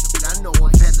demons, but I know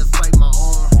I've had to fight my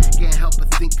own. Can't help but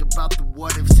think about the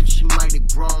what ifs if she might have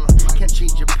grown. Can't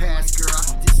change your past, girl.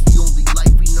 This is the only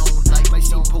life we know. Life might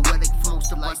seem poetic for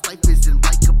most of us. Life isn't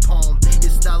like a poem.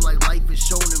 It's not like life is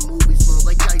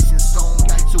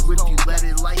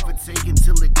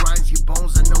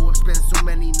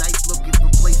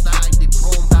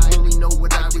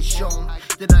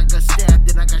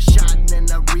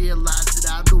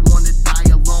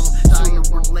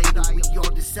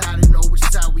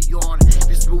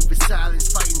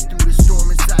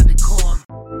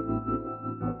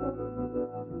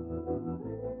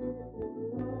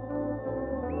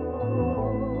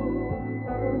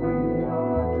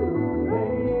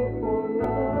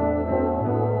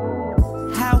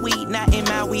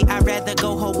rather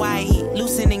go Hawaii,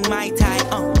 loosening my tie,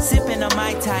 sipping on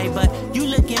my tie. But you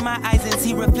look in my eyes and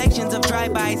see reflections of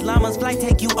drive-bys. Llamas fly,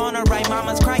 take you on a ride.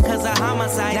 Mamas cry cause of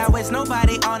homicide. Now it's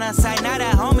nobody on our side. Now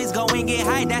that homies go and get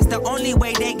high. That's the only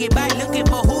way they get by. Looking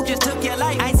for who just took your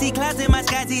life. I see clouds in my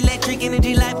skies, electric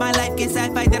energy, light my life gets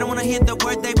sci-fi. They don't wanna hear the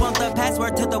word, they want the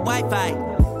password to the Wi-Fi.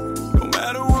 No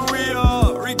matter where we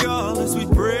are, regardless, we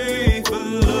pray for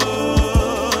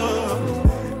love.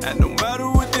 And no matter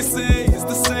what they say, it's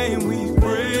the same, we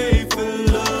pray for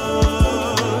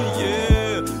love,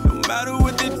 yeah. No matter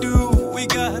what they do, we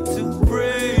got to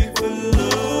pray for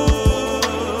love.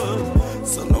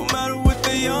 So no matter what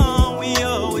they on, we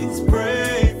always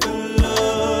pray for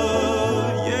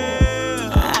love,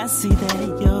 yeah. I see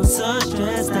that you're so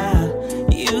stressed out.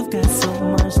 You've got so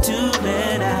much to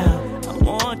let out. I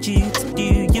want you to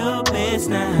do your best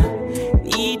now.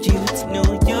 Need you to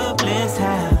know your bliss.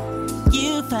 How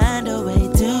you find a way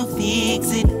to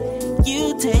fix it.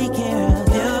 You take care of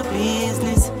your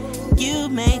business. You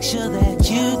make sure that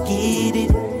you get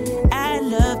it. I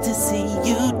love to see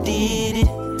you did it.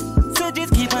 So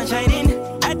just keep on shining.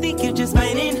 I think you're just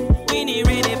fighting. We need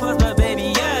ready for my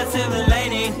baby, you're silver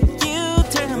lining. You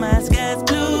turn my skies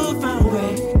blue from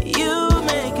gray. You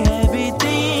make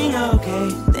everything okay.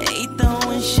 They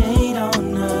throwing shade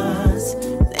on us.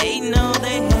 They know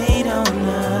they hate on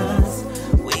us.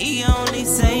 We only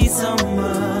say so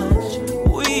much.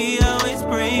 We always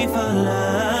pray for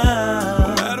love.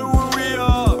 No matter where we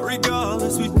are,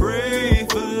 regardless, we pray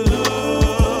for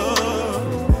love.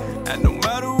 And no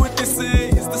matter what they say,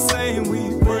 it's the same,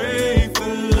 we pray for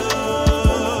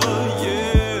love,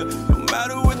 yeah. No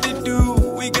matter what they do,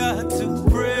 we got to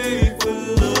pray for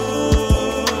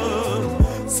love.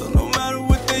 So no matter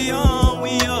what they on,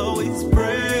 we always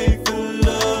pray for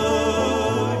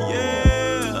love,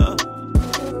 yeah.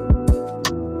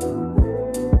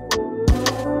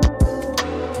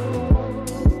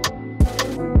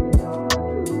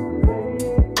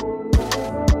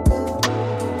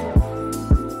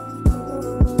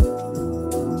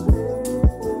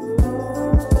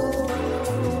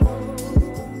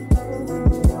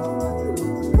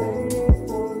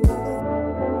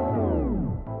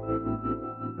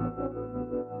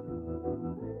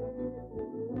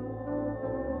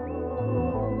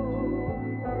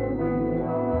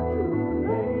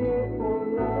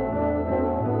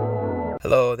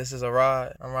 Hello, this is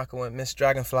Arad. I'm rocking with Miss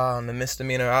Dragonfly on the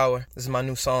Misdemeanor Hour. This is my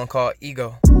new song called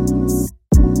Ego.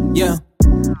 Yeah,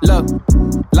 look,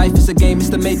 life is a game, it's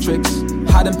the Matrix.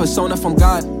 Hiding persona from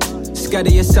God. Scatter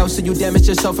yourself so you damage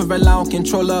yourself and rely on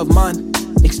control of mind.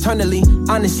 Externally,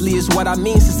 honestly is what I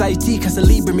mean. Society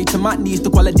constantly bring me to my knees.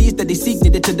 The qualities that they seek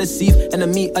needed to deceive.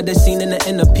 Enemy of the scene and the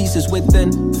inner pieces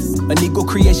within. An ego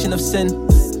creation of sin.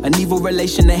 An evil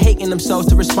relation, they hating themselves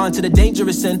to respond to the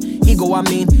dangerous sin. Ego, I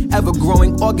mean,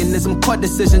 ever-growing organism. Caught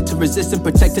decision to resist and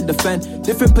protect and defend.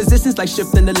 Different positions like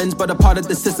shifting the lens, but a part of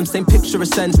the system, same picture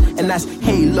ascends. And that's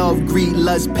hate, love, greed,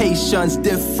 lust, patience.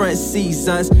 Different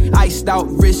seasons. Iced out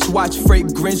wristwatch,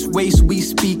 fragrance, ways we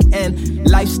speak. And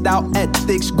lifestyle,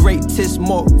 ethics, greatest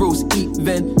morals,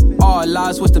 even. All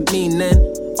lies, what's the meaning?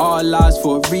 All lies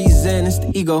for a reason, it's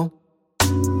the ego.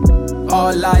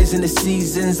 All lies in the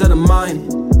seasons of the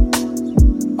mind.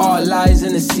 All lies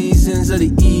in the seasons of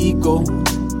the ego.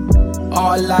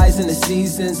 All lies in the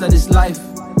seasons of this life.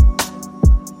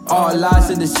 All lies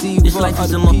in the deceiver. This life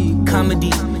is a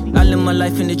comedy. I live my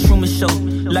life in the Truman Show.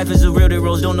 Life is a real, they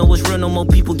rose, don't know what's real no more.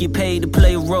 People get paid to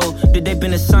play a role that they've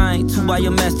been assigned to by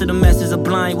your master. The masses are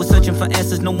blind. We're searching for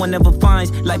answers no one ever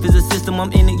finds. Life is a system,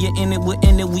 I'm in it, you're in it, we're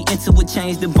in it. We enter with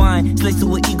change divine. Slaves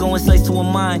to an ego and slaves to a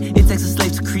mind. It takes a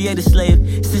slave to create a slave.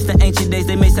 Since the ancient days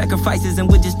they made sacrifices,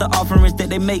 and with just the offerings that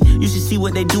they make, you should see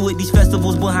what they do at these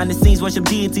festivals. Behind the scenes, worship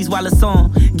deities while a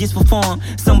song gets performed.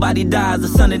 Somebody dies, a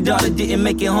son and daughter didn't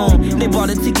make it home. They bought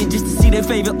a ticket just to see their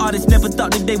favorite artist. Never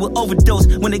thought that they would overdose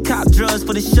when they cop drugs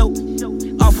for the show.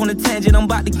 Off on a tangent, I'm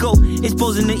about to go.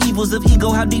 Exposing the evils of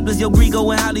ego. How deep does your greed go?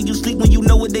 And how do you sleep when you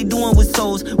know what they doing with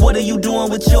souls? What are you doing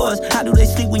with yours? How do they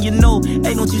sleep when you know?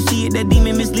 Hey, don't you see it? That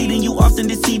demon misleading you, often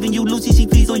deceiving you. Lucy, she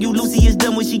feeds on you. Lucy is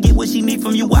done when she get what she need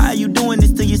from you. Why are you doing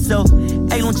this to yourself?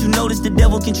 Hey, don't you notice the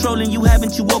devil controlling you?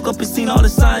 Haven't you woke up and seen all the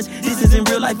signs? This isn't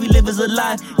real life, we live as a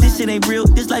lie. This shit ain't real,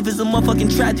 this life is a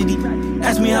motherfucking tragedy.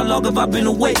 Ask me how long have I been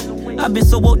awake? I've been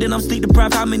so woke that I'm sleep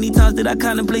deprived. How many times did I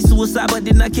contemplate suicide, but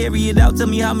did not carry it out? Tell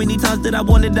me how many times did I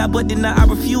want to die, but did not I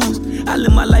refuse? I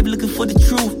live my life looking for the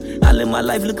truth. I live my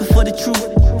life looking for the truth.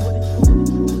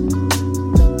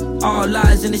 All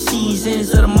lies in the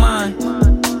seasons of the mind.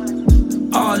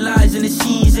 All lies in the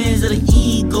seasons of the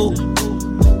ego.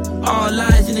 All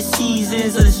lies in the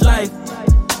seasons of this life.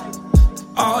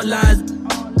 All lies.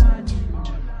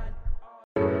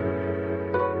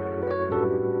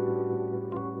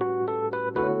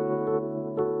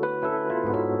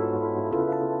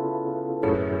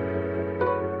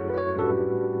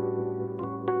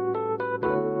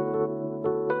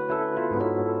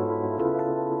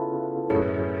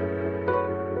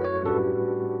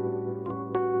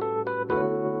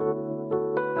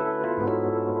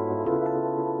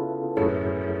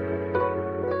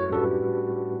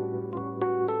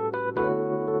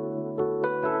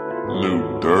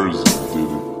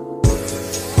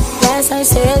 Last I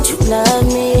said you love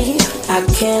me, I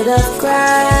could have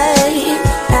cried,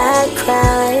 I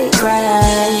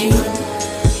cried.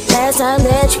 Last time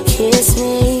that you kissed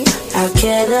me, I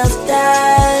could have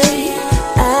died,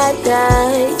 I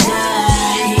died.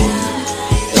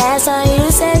 Last time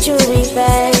you said you'd be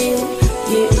back,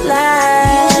 you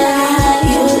lied,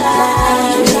 you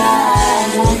lied.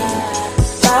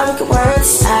 Thought we could work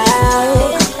this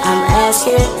out, I'm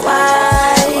asking why.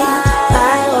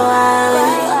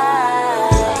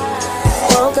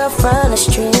 Woke up from the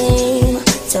stream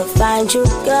to find you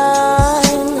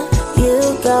gone, you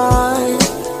gone.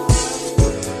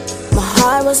 My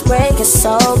heart was breaking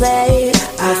so bad,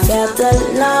 I felt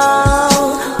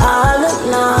alone, all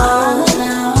alone.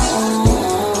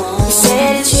 You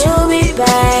said that you'll be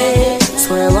back,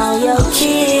 swear on your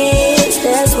kids,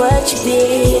 that's what you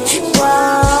did, you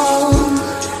wrong.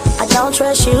 I don't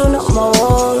trust you no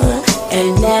more,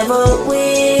 and never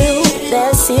will,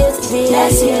 that's it to be,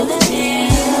 that's it to be.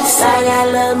 I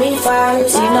gotta love me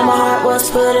first. You know my heart was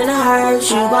put in a hurt.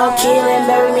 You gon' kill and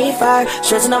bury me first.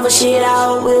 Stressing over shit, I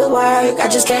hope will work. I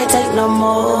just can't take no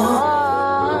more.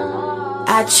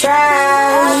 I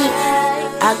tried,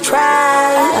 I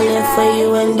live for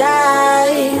you and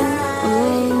die.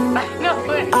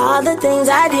 All the things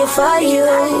I did for you,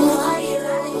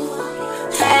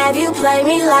 have you play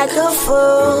me like a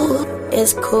fool?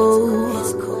 It's cool.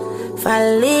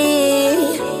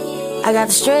 Finally, I got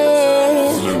the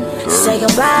strength to say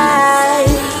goodbye.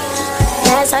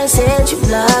 Last I said you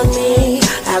love me,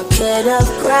 I could have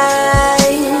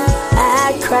cried,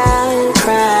 I cried.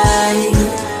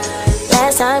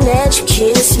 Last time that you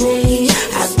kissed me,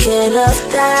 I could have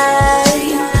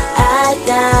died, I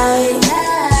died.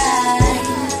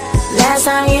 Last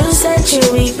time you said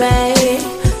you'd be back,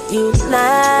 you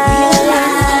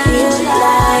lied, you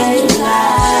lied, you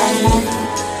lied.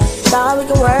 Thought we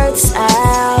could work this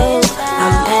out,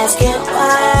 I'm asking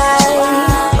why.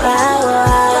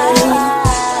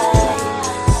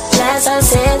 Last time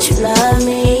said you love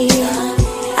me,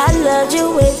 I loved you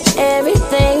with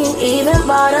everything, even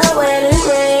bought a wedding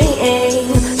ring.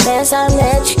 Last time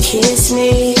that you kissed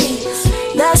me,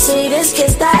 the sweetest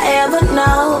kiss I ever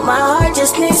know. My heart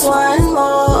just needs one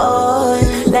more.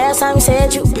 Last time you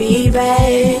said you'd be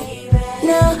back,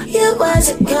 no, you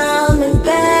wasn't coming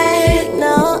back,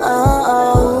 no.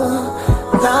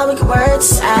 Thought we could work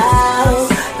this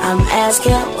out, I'm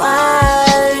asking why.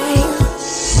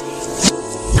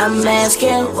 I'm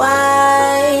asking why.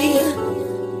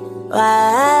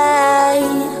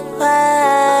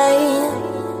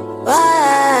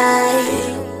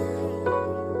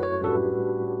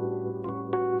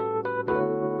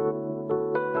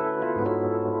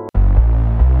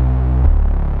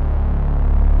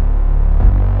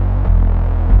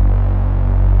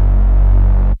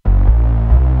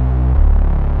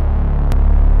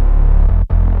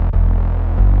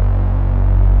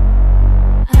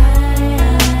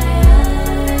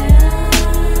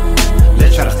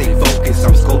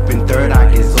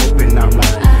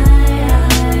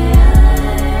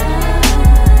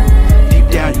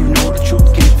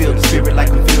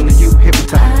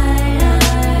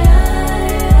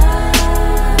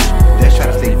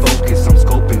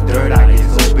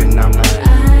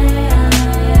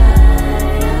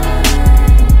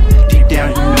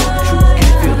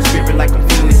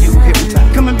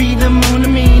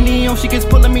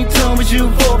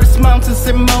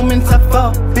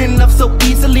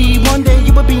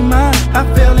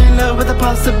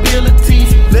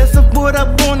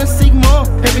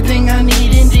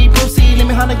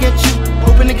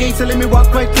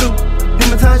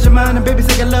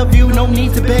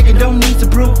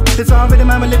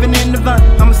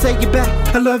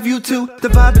 I love you too, the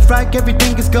vibe is right,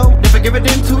 everything is gold. If I give it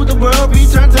into the world,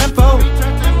 return tenfold.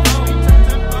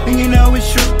 And you know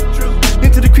it's true.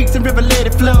 Into the creeks and river, let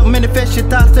it flow. Manifest your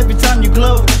thoughts every time you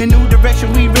glow. In new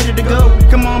direction, we ready to go.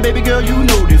 Come on, baby girl, you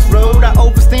know this road. I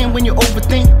overstand when you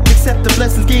overthink. Accept the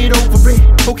blessings, get over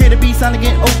it. Okay to be silent,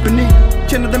 get open it.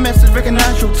 Channel the message,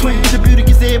 recognize your twin. The beauty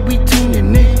is there, we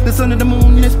tuning in. The sun and the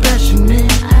moon is passionate.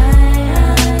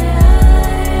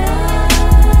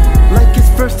 Like it's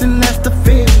first and last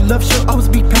affair. Love should always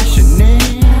be passionate.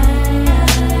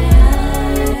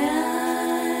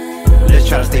 Let's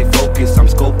try to stay focused. I'm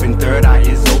scoping, third eye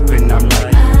is open. I'm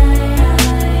like,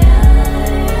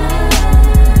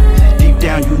 deep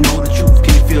down you know the truth.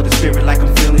 Can you feel the spirit like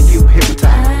I'm feeling you?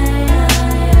 Hypnotized.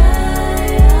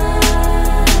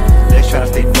 Let's try to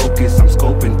stay focused. I'm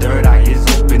scoping, third eye is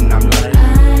open. I'm like,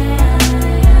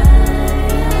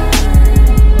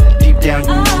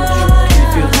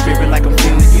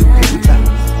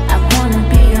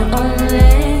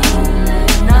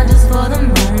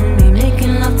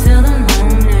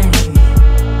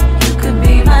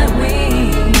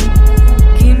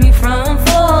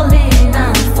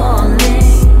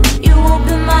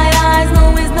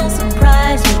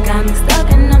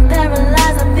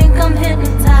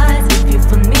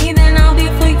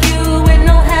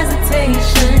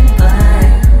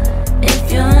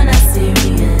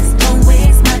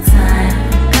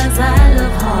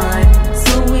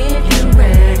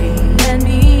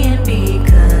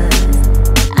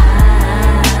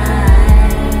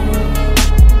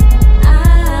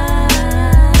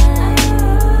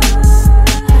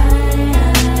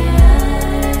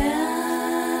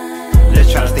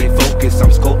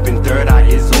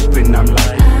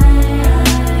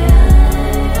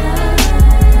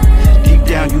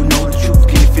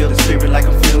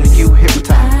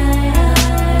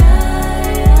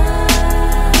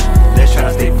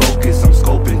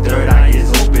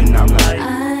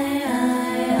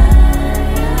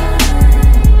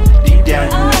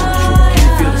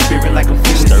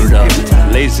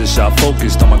 sharp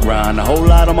focused on my grind. A whole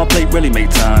lot on my plate, really make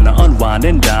time to unwind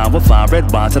and dine. We'll find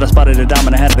red wine till I spotted a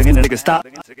diamond. I had to nigga stop.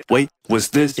 Wait, what's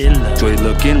this? Shorty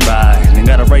looking right, and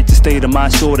got a right to stay to my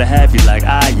shore to have you like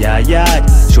aye.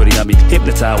 Shorty got me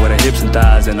hypnotized with her hips and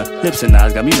thighs, and her lips and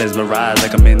eyes got me mesmerized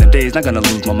like I'm in the days. Not gonna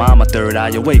lose my mind, my third eye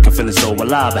awake. I'm feeling so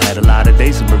alive. I had a lot of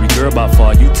days, so baby girl, by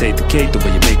far you take the cake. The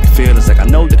way you make me feel, it's like I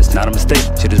know that it's not a mistake.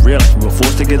 Shit is real, like we were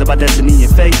forced together by destiny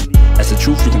and fate. That's the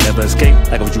truth, you can never escape.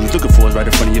 Like what you was looking for is right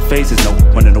in front of your face. There's no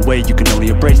running away, you can only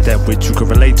embrace that which you can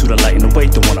relate to. The light and the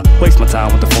weight, don't wanna waste my time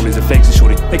with the phonies and fakes. And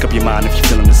shorty, make up your mind if you're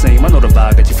feeling the same. I know the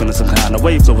vibe got you feeling some kind of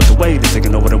waves over the way. They're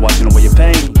taking over and washing away your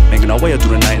pain. Making our way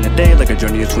through the night and the day like a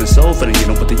journey of twin souls. Feeling you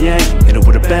know with the yang, hit it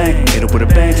with a bang, hit it with a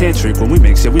bang. Tantric when we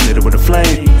mix it, we lit it with a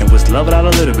flame. And what's love without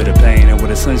a little bit of pain, and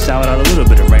with the sunshine without a little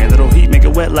bit of rain. Little heat make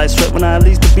it wet like sweat when I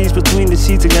unleash the beats between the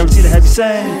sheets and guarantee to have you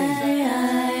saying.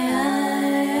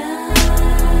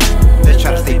 Let's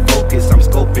try to stay focused, I'm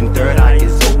scoping, third eye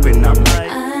is open, I'm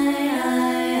like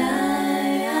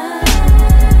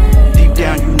deep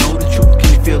down you know the truth,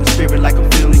 can you feel the spirit like I'm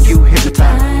feeling you,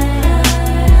 hypnotized.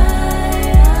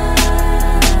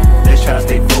 Let's try to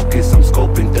stay focused, I'm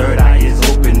scoping, third eye is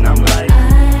open, I'm like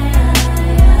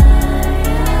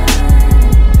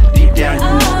deep down you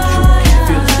know the truth, can you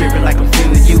feel the spirit like I'm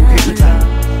feeling you, hypnotized.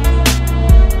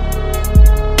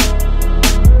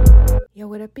 Yo,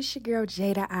 what up? It's your girl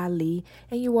Jada Ali,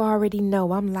 and you already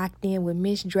know I'm locked in with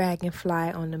Miss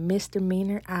Dragonfly on the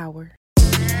Misdemeanor Hour.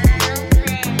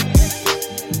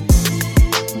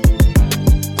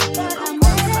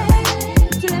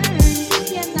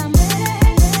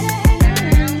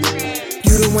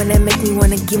 You the one that make me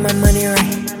wanna get my money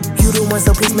right. You the one,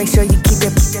 so please make sure you keep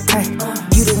that tight.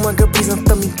 You the one, girl, please don't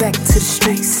throw me back to the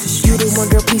streets. You the one,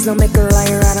 girl, please don't make a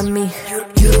liar out of me.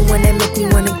 You the one that make me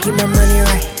wanna get my money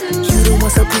right. You the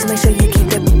one, so please make sure you keep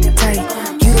that tight.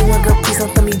 You the one, girl, please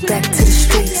don't throw me back to the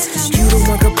streets. You the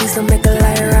one, girl, please don't make a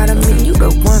liar out of me. You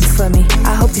the one for me.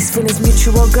 I hope these feelings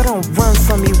mutual, girl, don't run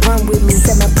from me, run with me.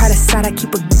 Set my pride aside, I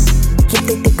keep a if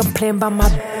they think I'm playing by my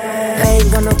I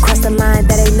ain't gonna cross the line,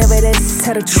 that ain't never this,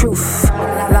 tell the truth.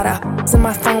 Lot of in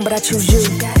my phone, but I choose you.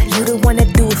 You the one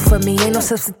that do it for me, ain't no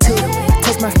substitute.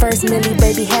 Touch my first milli,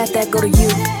 baby, half that go to you.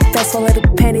 Fast forward the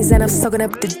panties and I'm soaking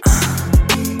up the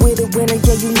we're the winner,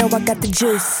 yeah, you know I got the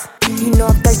juice. You know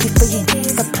I'm thirsty for you,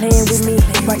 stop playing with me.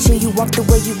 Watching you walk the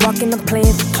way you walking, I'm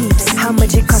playing for keeps. How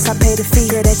much it costs, I pay the fee.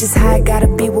 Girl, that's just how I gotta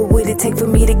be. What would it take for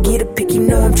me to get a pick? You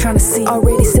know I'm trying to see.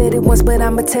 Already said it once, but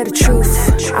I'ma tell the truth.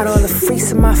 Out all the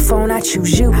freaks in my phone, I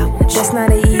choose you. That's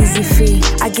not an easy feat.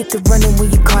 I get the running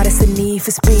when you call, that's a need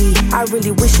for speed. I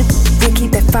really wish you could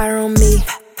keep that fire on me.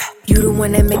 You the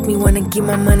one that make me wanna get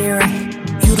my money right.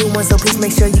 You the one, so please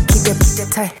make sure you keep that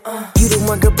tight. You the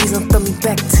one, girl, please don't throw me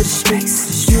back to the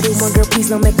streets. You the one, girl, please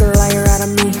don't make a liar out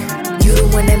of me. You the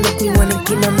one that make me wanna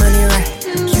get my money right.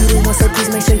 You the one, so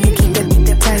please make sure you keep that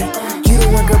tight. You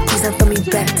the one, girl, please don't throw me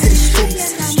back to the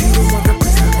streets. You the one, girl,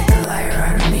 please don't make a liar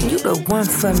out of me. You the one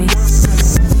for me.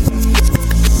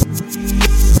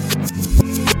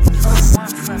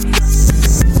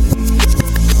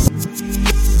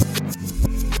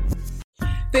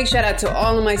 Big shout out to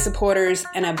all of my supporters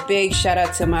and a big shout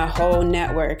out to my whole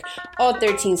network, all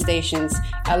 13 stations.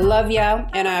 I love y'all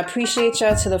and I appreciate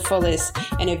y'all to the fullest.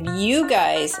 And if you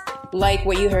guys like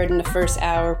what you heard in the first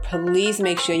hour, please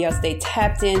make sure y'all stay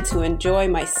tapped in to enjoy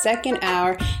my second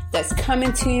hour that's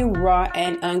coming to you raw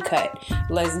and uncut.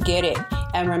 Let's get it.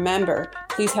 And remember,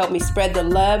 please help me spread the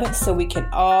love so we can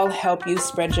all help you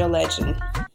spread your legend.